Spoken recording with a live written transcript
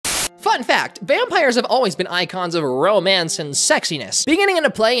Fun fact, vampires have always been icons of romance and sexiness. Beginning in a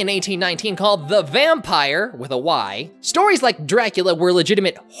play in 1819 called The Vampire, with a Y, stories like Dracula were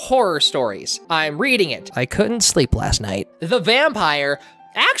legitimate horror stories. I'm reading it. I couldn't sleep last night. The Vampire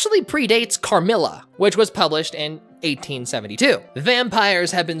actually predates Carmilla, which was published in 1872.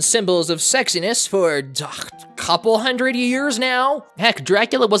 Vampires have been symbols of sexiness for a couple hundred years now. Heck,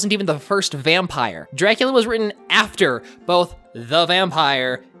 Dracula wasn't even the first vampire. Dracula was written after both The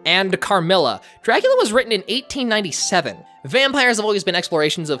Vampire and Carmilla. Dracula was written in 1897. Vampires have always been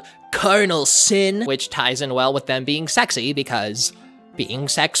explorations of carnal sin, which ties in well with them being sexy because being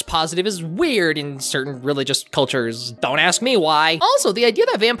sex positive is weird in certain religious cultures. Don't ask me why. Also, the idea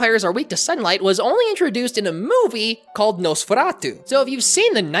that vampires are weak to sunlight was only introduced in a movie called Nosferatu. So if you've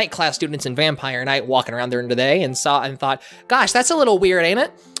seen the night class students in Vampire Night walking around during the day and thought, gosh, that's a little weird, ain't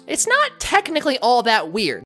it? It's not technically all that weird.